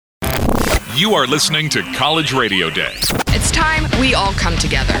You are listening to College Radio Day. It's time we all come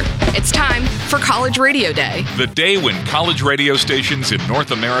together. It's time for College Radio Day. The day when college radio stations in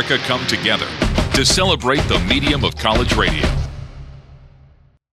North America come together to celebrate the medium of college radio.